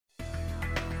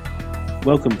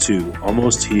Welcome to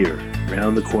Almost Here,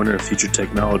 Round the Corner Future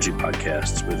Technology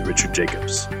podcast with Richard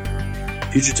Jacobs.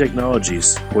 Future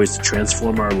technologies poised to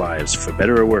transform our lives for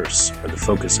better or worse are the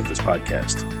focus of this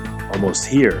podcast. Almost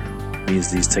here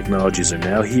means these technologies are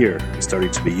now here and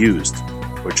starting to be used,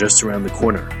 or just around the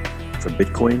corner, from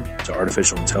Bitcoin to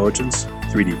artificial intelligence,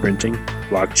 3D printing,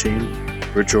 blockchain,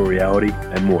 virtual reality,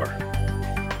 and more.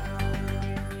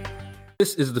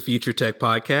 This is the Future Tech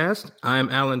Podcast. I'm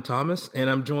Alan Thomas, and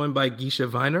I'm joined by Gisha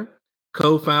Viner,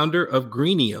 co-founder of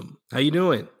Greenium. How you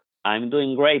doing? I'm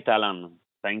doing great, Alan.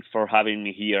 Thanks for having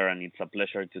me here, and it's a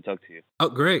pleasure to talk to you. Oh,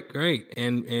 great.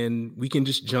 And we can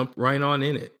just jump right on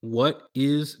in it. What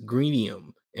is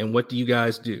Greenium, and what do you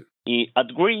guys do? At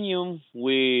Greenium,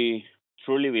 we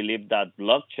truly believe that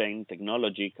blockchain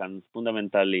technology can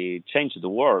fundamentally change the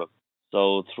world.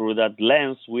 So through that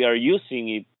lens, we are using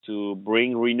it to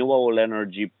bring renewable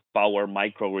energy power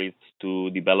microgrids to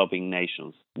developing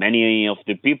nations. Many of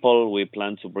the people we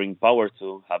plan to bring power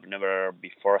to have never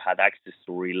before had access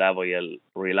to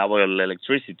reliable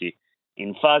electricity.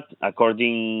 In fact,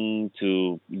 according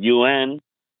to UN,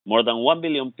 more than 1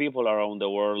 billion people around the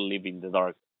world live in the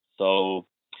dark. So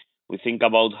we think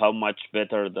about how much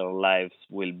better their lives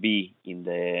will be in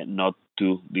the not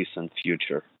too distant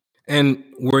future. And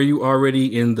were you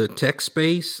already in the tech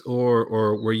space, or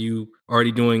were you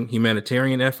already doing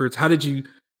humanitarian efforts? How did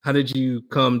you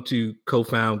come to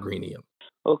co-found Greenium?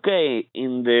 Okay,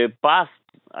 in the past,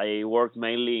 I worked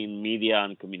mainly in media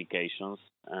and communications,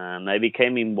 and I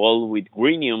became involved with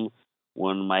Greenium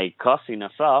when my cousin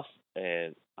Asaf,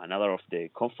 another of the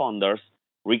co-founders,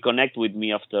 reconnected with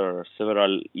me after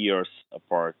several years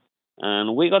apart.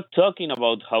 And we got talking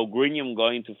about how Greenium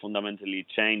going to fundamentally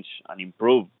change and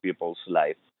improve people's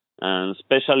life, and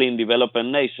especially in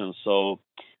developing nations. So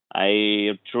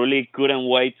I truly couldn't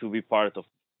wait to be part of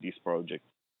this project.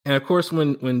 And of course,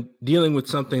 when dealing with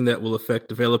something that will affect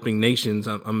developing nations,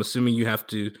 I'm assuming you have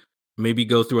to maybe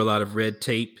go through a lot of red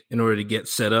tape in order to get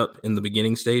set up in the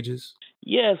beginning stages.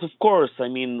 Yes, of course. I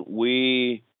mean,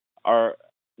 we are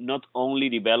not only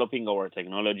developing our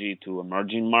technology to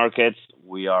emerging markets,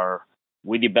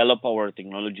 we develop our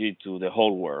technology to the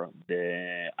whole world.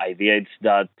 The idea is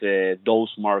that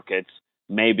those markets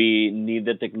maybe need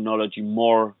the technology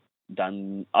more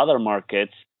than other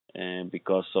markets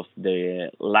because of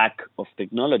the lack of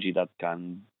technology that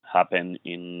can happen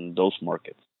in those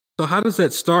markets. So how does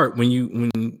that start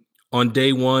when on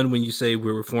day one, when you say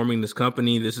we're forming this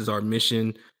company, this is our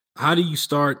mission? How do you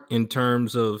start in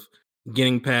terms of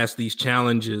getting past these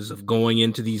challenges of going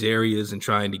into these areas and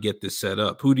trying to get this set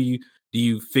up? Who do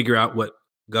you figure out what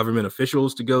government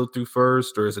officials to go through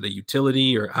first, or is it a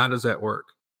utility, or how does that work?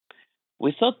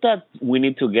 We thought that we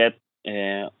need to get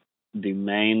the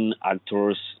main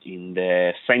actors in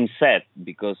the same set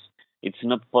because it's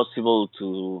not possible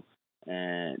to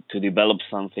develop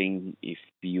something if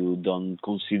you don't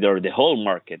consider the whole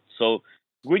market. So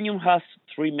Greenium has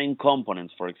three main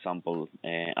components, for example,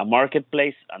 a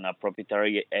marketplace and a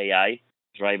proprietary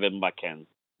AI-driven backend.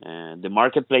 The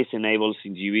marketplace enables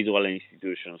individual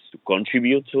institutions to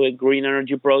contribute to green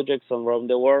energy projects around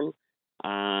the world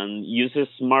and uses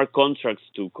smart contracts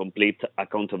to complete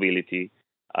accountability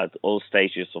at all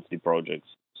stages of the projects.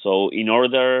 So in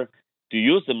order to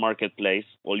use the marketplace,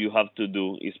 all you have to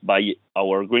do is buy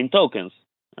our green tokens.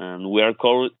 And we are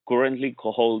currently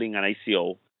holding an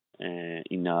ICO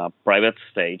in a private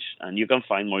stage, and you can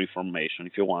find more information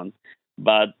if you want.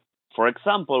 But for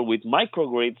example, with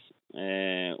microgrids,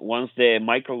 once the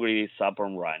microgrid is up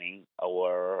and running,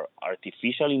 our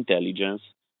artificial intelligence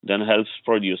then helps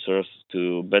producers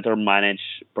to better manage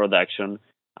production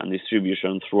and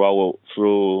distribution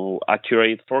through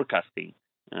accurate forecasting.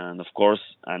 And of course,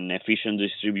 an efficient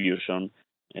distribution,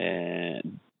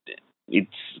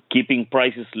 it's keeping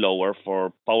prices lower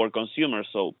for power consumers.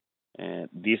 So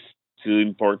these two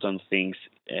important things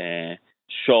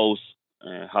shows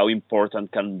how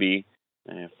important can be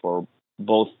for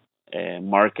both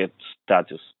market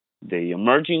status, the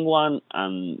emerging one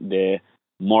and the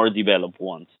more developed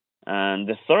ones. And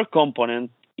the third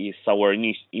component is our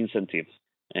incentives.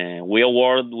 We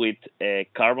award with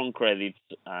carbon credits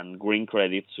and green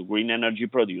credits to green energy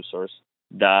producers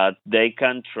that they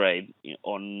can trade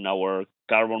on our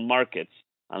carbon markets.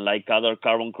 Unlike other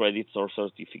carbon credits or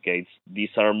certificates, these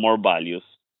are more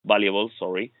valuable,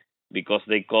 because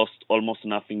they cost almost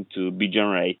nothing to be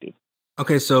generated.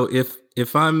 Okay, so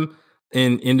if I'm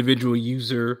an individual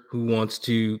user who wants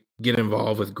to get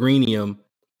involved with Greenium,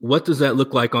 what does that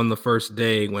look like on the first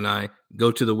day when I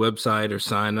go to the website or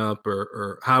sign up,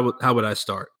 or how would I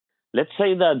start? Let's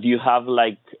say that you have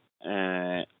like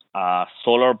a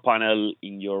solar panel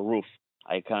in your roof.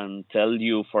 I can tell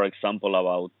you, for example,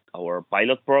 about our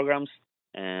pilot programs,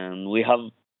 and we have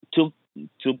two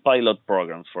two pilot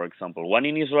programs, for example, one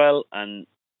in Israel and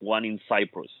one in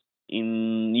Cyprus.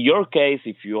 In your case,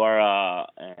 if you are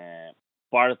a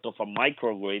part of a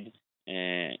microgrid,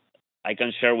 I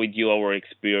can share with you our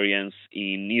experience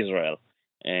in Israel.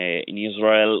 In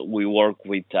Israel, we work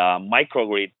with a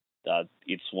microgrid that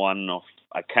it's one of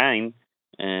a kind,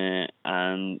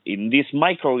 and in these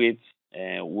microgrids,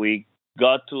 we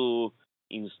got to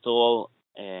install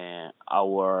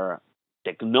our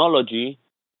technology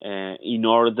in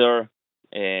order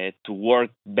to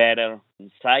work better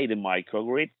inside the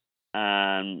microgrid.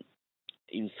 And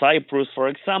in Cyprus, for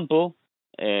example,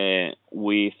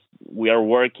 we are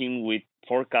working with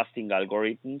forecasting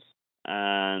algorithms,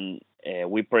 and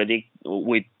we predict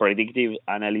with predictive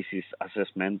analysis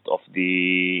assessment of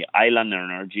the island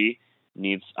energy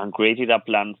needs and created a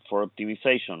plan for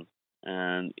optimization.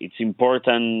 And it's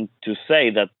important to say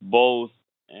that both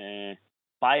uh,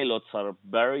 pilots are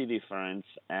very different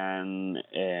and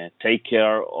take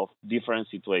care of different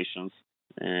situations.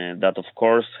 That, of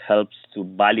course, helps to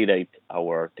validate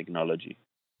our technology.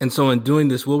 And so, in doing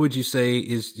this, what would you say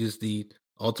is the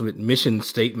ultimate mission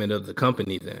statement of the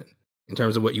company then, in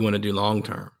terms of what you want to do long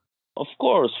term? Of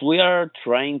course, we are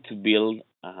trying to build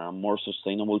a more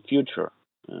sustainable future.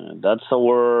 That's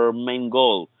our main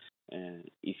goal.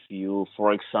 If you,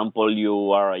 for example,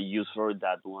 you are a user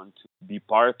that want to be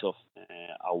part of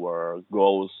our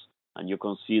goals and you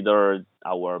consider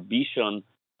our vision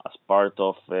as part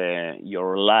of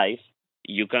your life,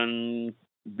 you can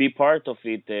be part of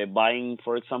it buying,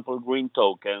 for example, green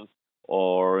tokens,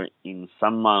 or in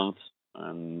some months,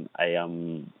 and I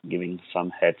am giving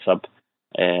some heads up,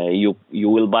 you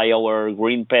will buy our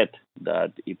green pet.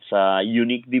 That it's a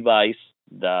unique device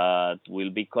that will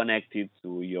be connected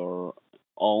to your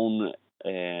own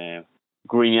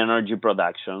green energy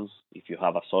productions. If you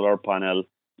have a solar panel,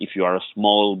 if you are a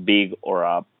small, big, or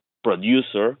a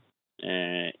producer,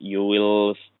 you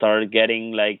will start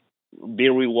getting like be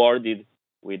rewarded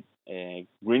with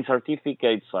green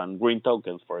certificates and green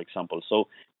tokens, for example. So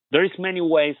there is many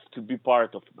ways to be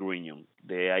part of Greenium.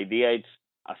 The idea is,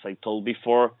 as I told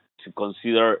before, to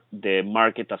consider the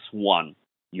market as one.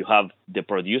 You have the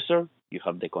producer, you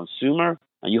have the consumer,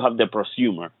 and you have the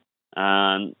prosumer.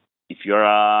 And if you're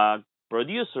a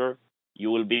producer,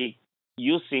 you will be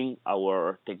using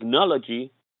our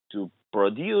technology to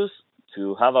produce,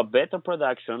 to have a better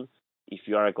production. If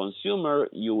you are a consumer,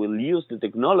 you will use the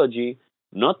technology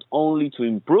not only to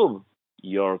improve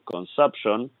your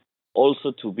consumption,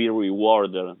 also to be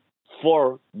rewarded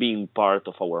for being part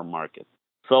of our market.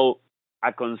 So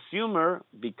a consumer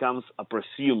becomes a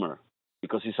prosumer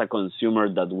because it's a consumer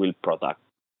that will product.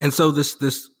 And so,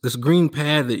 this green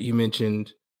pad that you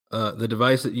mentioned, the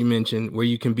device that you mentioned, where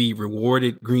you can be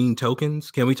rewarded green tokens.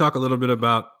 Can we talk a little bit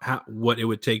about what it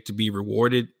would take to be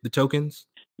rewarded the tokens?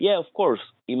 Yeah, of course.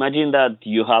 Imagine that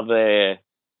you have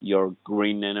your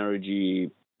green energy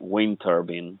wind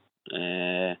turbine,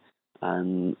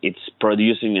 and it's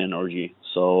producing energy.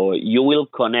 So you will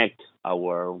connect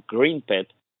our green pet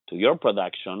to your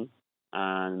production,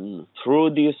 and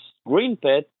through this green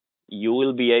pet, you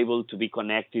will be able to be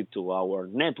connected to our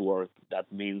network.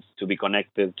 That means to be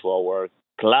connected to our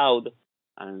cloud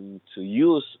and to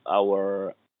use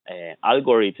our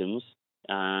algorithms,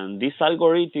 and these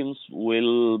algorithms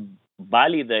will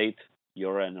validate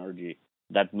your energy.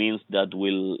 That means that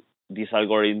will this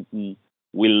algorithm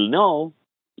will know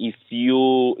if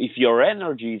your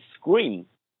energy is green,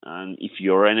 and if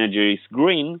your energy is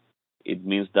green, it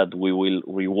means that we will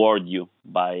reward you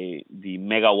by the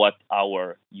megawatt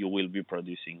hour you will be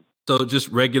producing. So just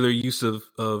regular use of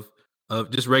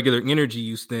just regular energy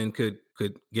use then could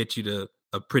get you to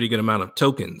a pretty good amount of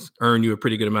tokens, earn you a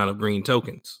pretty good amount of green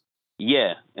tokens.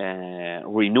 Yeah,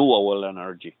 renewable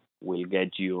energy will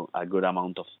get you a good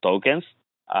amount of tokens,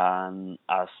 and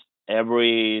as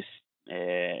every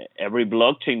every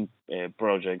blockchain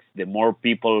project, the more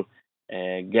people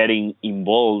getting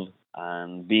involved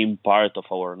and being part of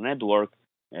our network,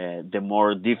 the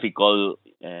more difficult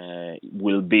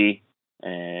will be,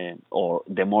 or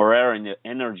the more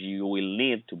energy you will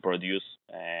need to produce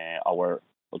our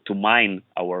to mine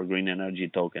our green energy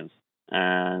tokens.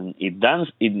 And it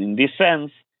does in this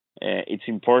sense. It's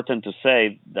important to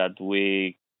say that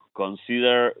we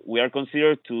are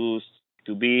considered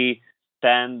to be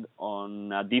stand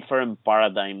on a different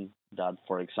paradigm that,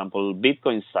 for example,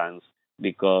 Bitcoin stands,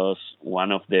 because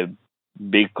one of the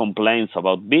big complaints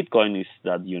about Bitcoin is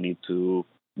that you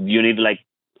need like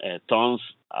tons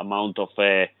amount of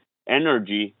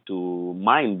energy to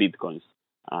mine Bitcoins,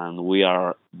 and we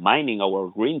are mining our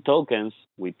green tokens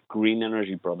with green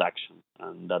energy production,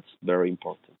 and that's very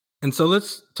important. And so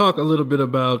let's talk a little bit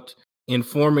about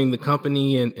informing the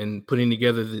company and putting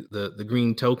together the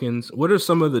green tokens. What are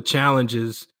some of the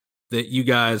challenges that you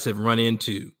guys have run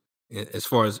into as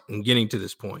far as in getting to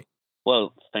this point?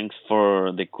 Well, thanks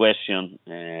for the question.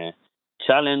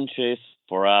 Challenges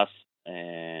for us,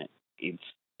 it's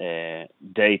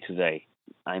day to day.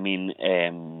 I mean,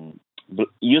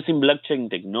 using blockchain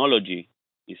technology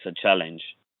is a challenge.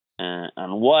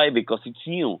 And why? Because it's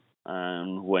new.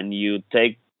 And when you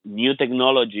take new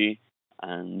technology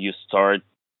and you start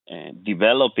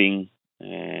developing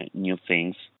new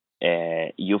things,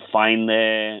 you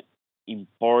find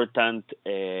important,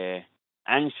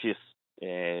 anxious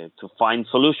to find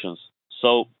solutions.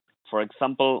 So, for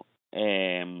example,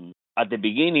 at the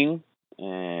beginning,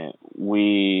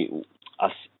 we,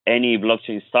 as any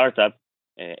blockchain startup,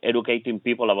 educating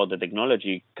people about the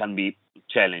technology can be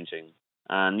challenging.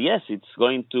 And yes, it's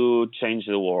going to change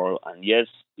the world. And yes,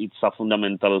 it's a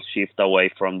fundamental shift away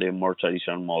from the more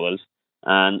traditional models.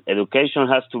 And education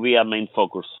has to be a main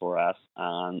focus for us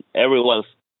and everyone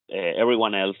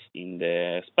else in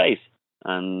the space.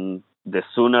 And the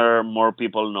sooner more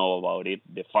people know about it,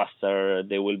 the faster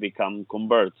they will become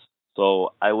converts.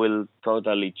 So I will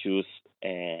totally choose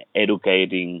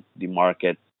educating the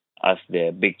market as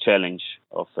the big challenge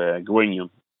of Greenium.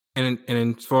 And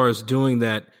as far as doing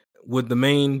that, would the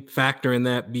main factor in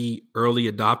that be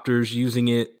early adopters using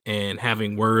it and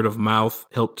having word of mouth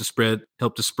help to spread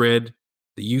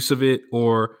the use of it,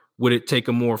 or would it take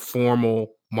a more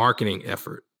formal marketing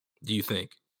effort, do you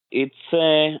think? It's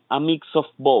a mix of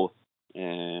both.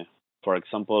 Uh, for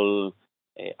example,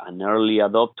 an early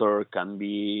adopter can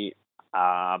be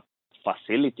a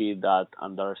facility that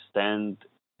understands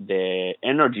the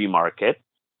energy market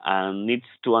and needs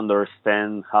to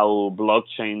understand how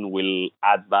blockchain will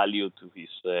add value to his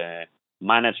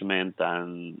management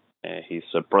and his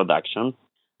production.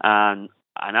 And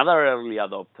another early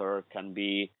adopter can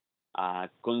be a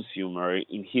consumer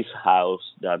in his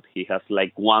house that he has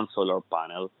like one solar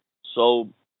panel. So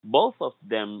both of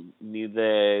them need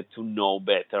to know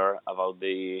better about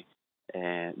the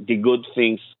good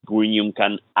things Greenium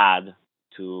can add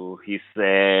to his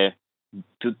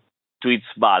to to its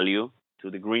value, to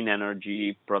the green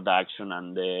energy production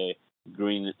and the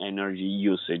green energy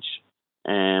usage.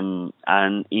 And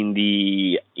in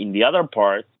the other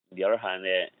part, on the other hand,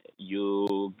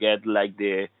 you get like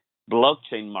the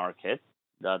blockchain market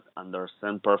that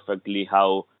understand perfectly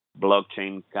how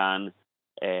blockchain can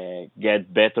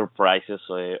get better prices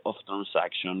of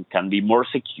transaction, can be more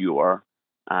secure,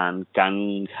 and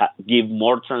can give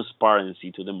more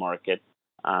transparency to the market.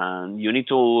 And you need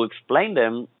to explain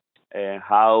them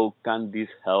how can this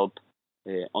help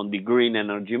on the green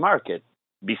energy market.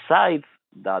 Besides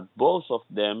that, both of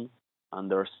them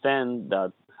understand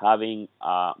that having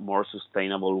a more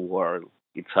sustainable world,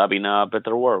 it's having a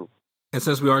better world. And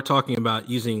since we are talking about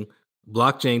using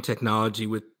blockchain technology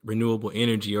with renewable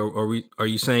energy, are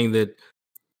you saying that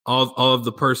all of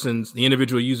the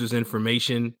individual users'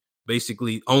 information,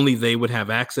 basically only they would have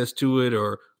access to it,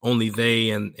 or only they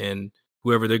and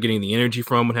whoever they're getting the energy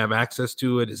from would have access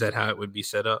to it? Is that how it would be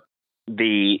set up?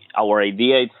 Our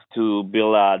idea is to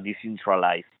build a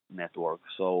decentralized network.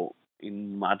 So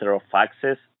in matter of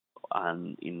access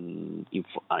and in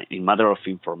matter of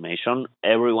information,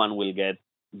 everyone will get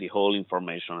the whole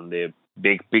information, the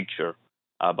big picture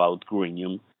about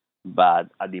Greenium. But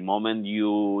at the moment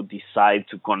you decide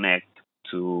to connect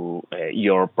to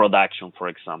your production, for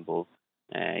example,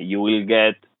 you will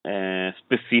get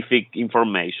specific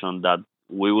information that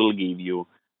we will give you,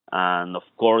 and of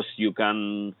course you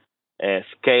can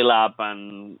scale up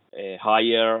and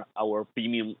hire our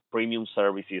premium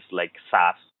services like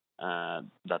SaaS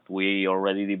that we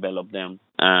already developed them,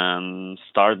 and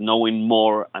start knowing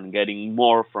more and getting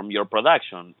more from your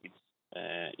production. It's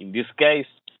in this case,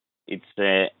 it's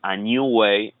a new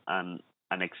way and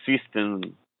an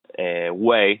existing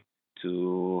way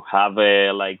to have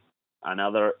a like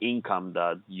another income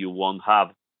that you won't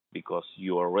have because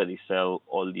you already sell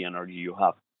all the energy you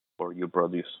have or you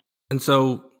produce. And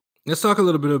so let's talk a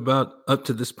little bit about up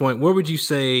to this point. What would you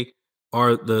say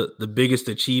are the biggest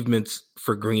achievements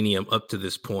for Greenium up to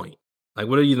this point? Like,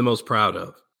 what are you the most proud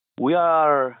of? We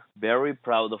are very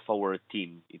proud of our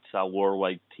team. It's a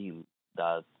worldwide team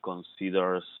that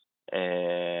considers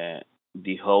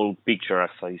the whole picture, as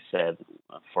I said.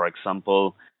 For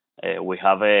example, we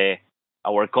have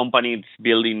our company is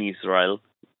built in Israel.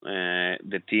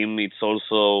 The team, it's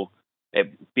also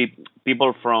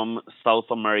people from South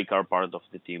America are part of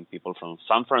the team. People from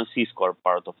San Francisco are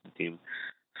part of the team.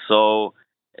 So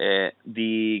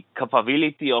the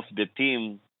capability of the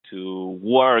team to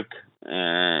work,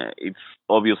 it's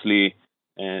obviously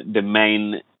the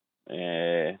main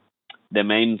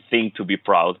thing to be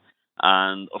proud.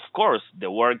 And of course, the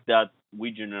work that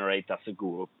we generate as a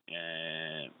group,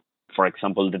 for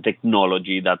example, the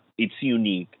technology that it's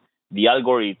unique, the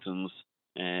algorithms,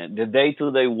 the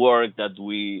day-to-day work that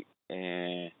we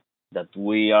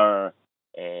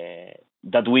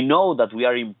know that we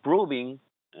are improving.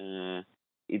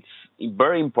 It's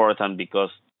very important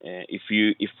because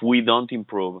if we don't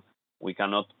improve, we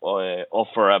cannot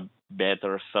offer a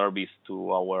better service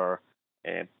to our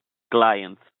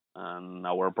clients and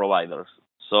our providers.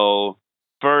 So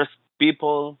first,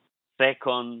 people;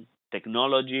 second,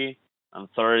 technology; and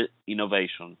third,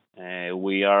 innovation.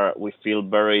 We feel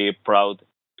very proud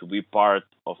to be part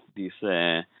of this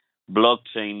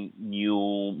blockchain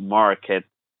new market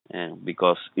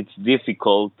because it's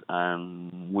difficult,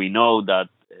 and we know that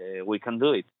we can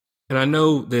do it. And I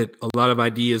know that a lot of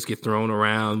ideas get thrown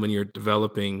around when you're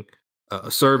developing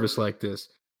a service like this,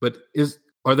 but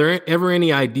are there ever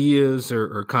any ideas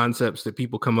or concepts that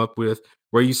people come up with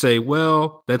where you say,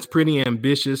 well, that's pretty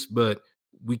ambitious, but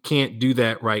we can't do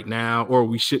that right now, or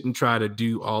we shouldn't try to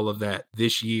do all of that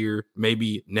this year,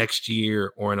 maybe next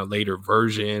year or in a later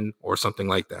version or something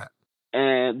like that?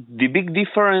 The big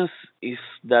difference is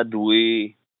that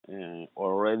we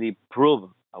already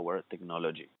proved our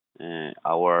technology.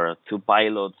 Our two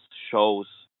pilots shows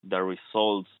the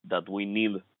results that we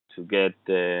need to get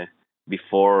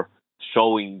before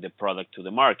showing the product to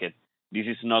the market. This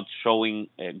is not showing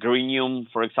Greenium,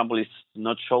 for example, is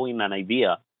not showing an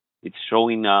idea. It's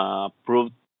showing a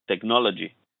proved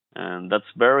technology. And that's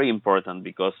very important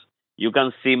because you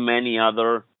can see many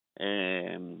other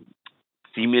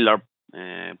similar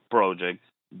projects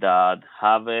that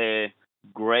have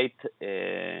great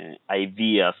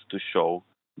ideas to show,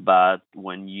 but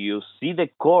when you see the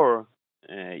core,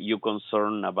 you're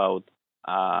concerned about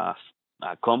a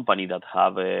company that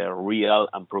have a real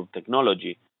and proved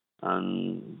technology.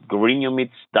 And Greenium,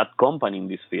 it's that company in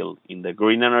this field. In the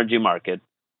green energy market,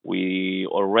 we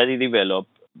already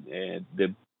developed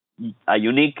a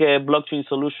unique blockchain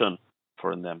solution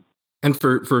for them. And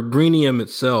for Greenium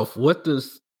itself, what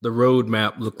does the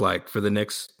roadmap look like for the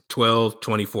next 12,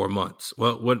 24 months?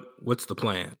 What's the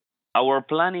plan? Our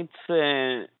plan is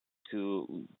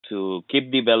to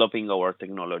keep developing our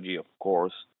technology, of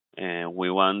course.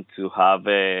 We want to have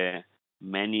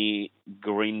many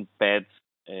green pets,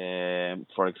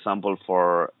 for example,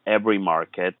 for every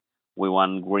market. We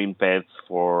want green pets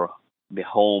for the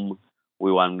home.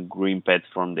 We want green pets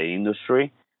from the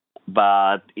industry.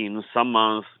 But in some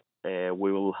months,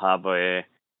 we will have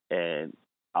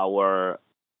our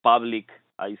public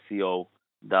ICO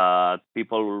that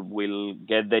people will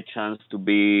get the chance to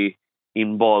be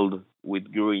involved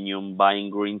with Greenium, buying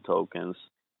green tokens,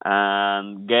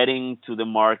 and getting to the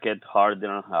market harder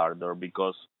and harder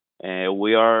because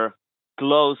we are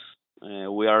close.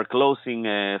 We are closing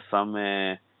some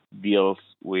deals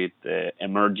with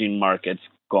emerging markets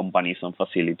companies and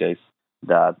facilities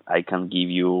that I can give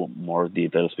you more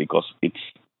details because it's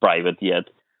private yet.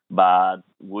 But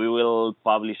we will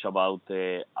publish about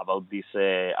these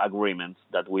agreements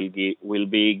that will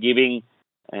be giving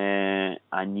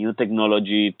a new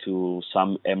technology to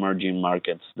some emerging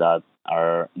markets that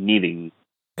are needing.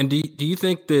 And do you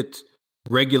think that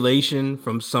regulation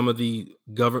from some of the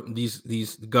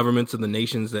these governments and the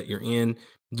nations that you're in,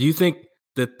 do you think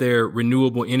that their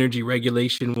renewable energy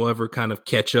regulation will ever kind of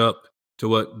catch up to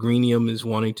what Greenium is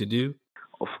wanting to do?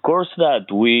 Of course,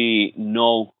 that we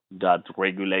know that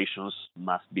regulations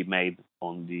must be made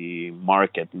on the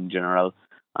market in general,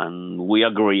 and we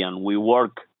agree and we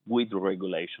work with the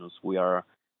regulations. We are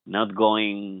not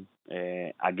going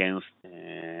against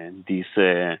this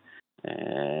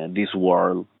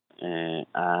world,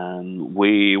 and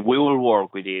we will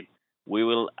work with it. We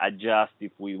will adjust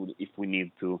if we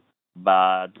need to,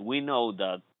 but we know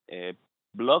that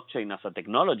blockchain as a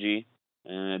technology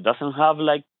doesn't have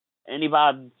like any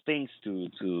bad things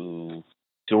to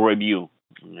review.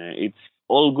 It's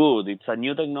all good. It's a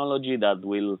new technology that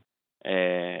will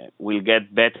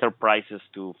get better prices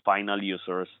to final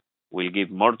users, will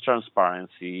give more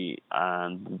transparency,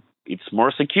 and it's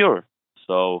more secure.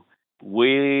 So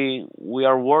we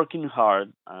are working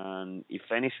hard, and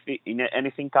if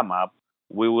anything come up,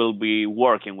 we will be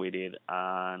working with it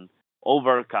and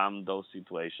overcome those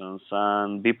situations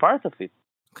and be part of it.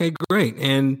 Okay, great.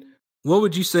 And what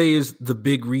would you say is the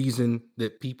big reason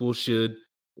that people should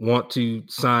want to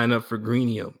sign up for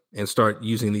Greenium and start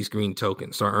using these green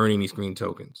tokens, start earning these green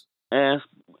tokens?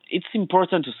 It's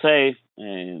important to say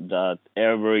that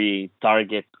every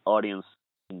target audience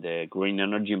in the green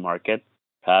energy market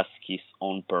has his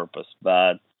own purpose.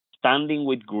 But standing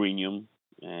with Greenium,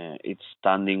 it's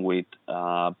standing with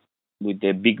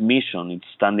the big mission. It's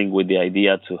standing with the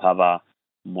idea to have a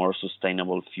more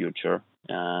sustainable future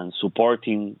and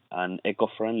supporting an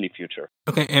eco-friendly future.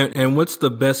 Okay, and what's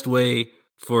the best way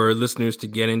for listeners to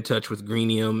get in touch with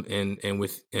Greenium and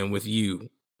with you?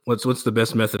 What's the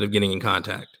best method of getting in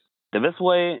contact? The best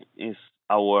way is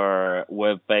our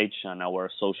webpage and our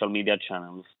social media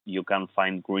channels. You can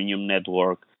find Greenium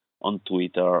Network on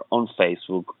Twitter, on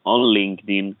Facebook, on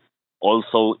LinkedIn,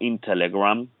 also in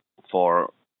Telegram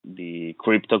for the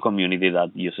crypto community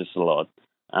that uses a lot.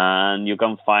 And you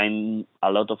can find a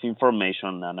lot of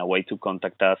information and a way to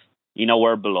contact us in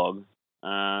our blog.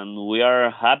 And we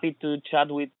are happy to chat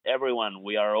with everyone.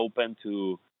 We are open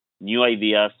to new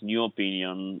ideas, new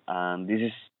opinion, and this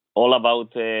is all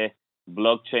about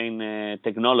blockchain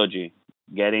technology,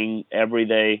 getting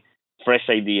everyday fresh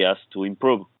ideas to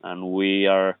improve. And we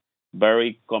are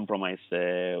very compromised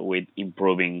with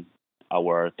improving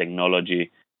our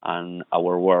technology and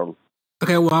our world.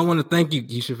 Okay, well, I want to thank you,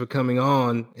 Gisha, for coming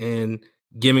on and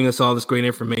giving us all this great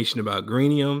information about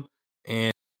Greenium,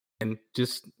 and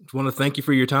just want to thank you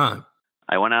for your time.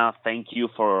 I want to thank you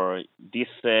for this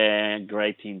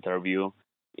great interview.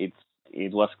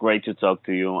 It was great to talk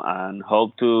to you, and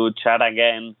hope to chat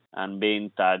again and be in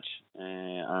touch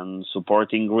and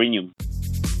supporting Greenium.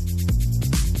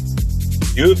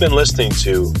 You have been listening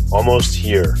to Almost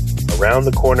Here, Around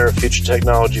the Corner Future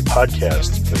Technology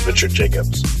podcast with Richard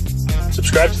Jacobs.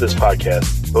 Subscribe to this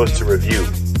podcast, post a review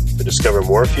to discover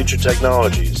more future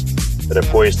technologies that are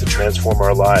poised to transform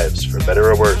our lives for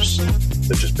better or worse,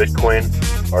 such as Bitcoin,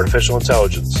 artificial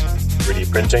intelligence,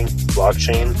 3D printing,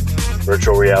 blockchain,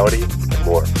 virtual reality, and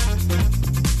more.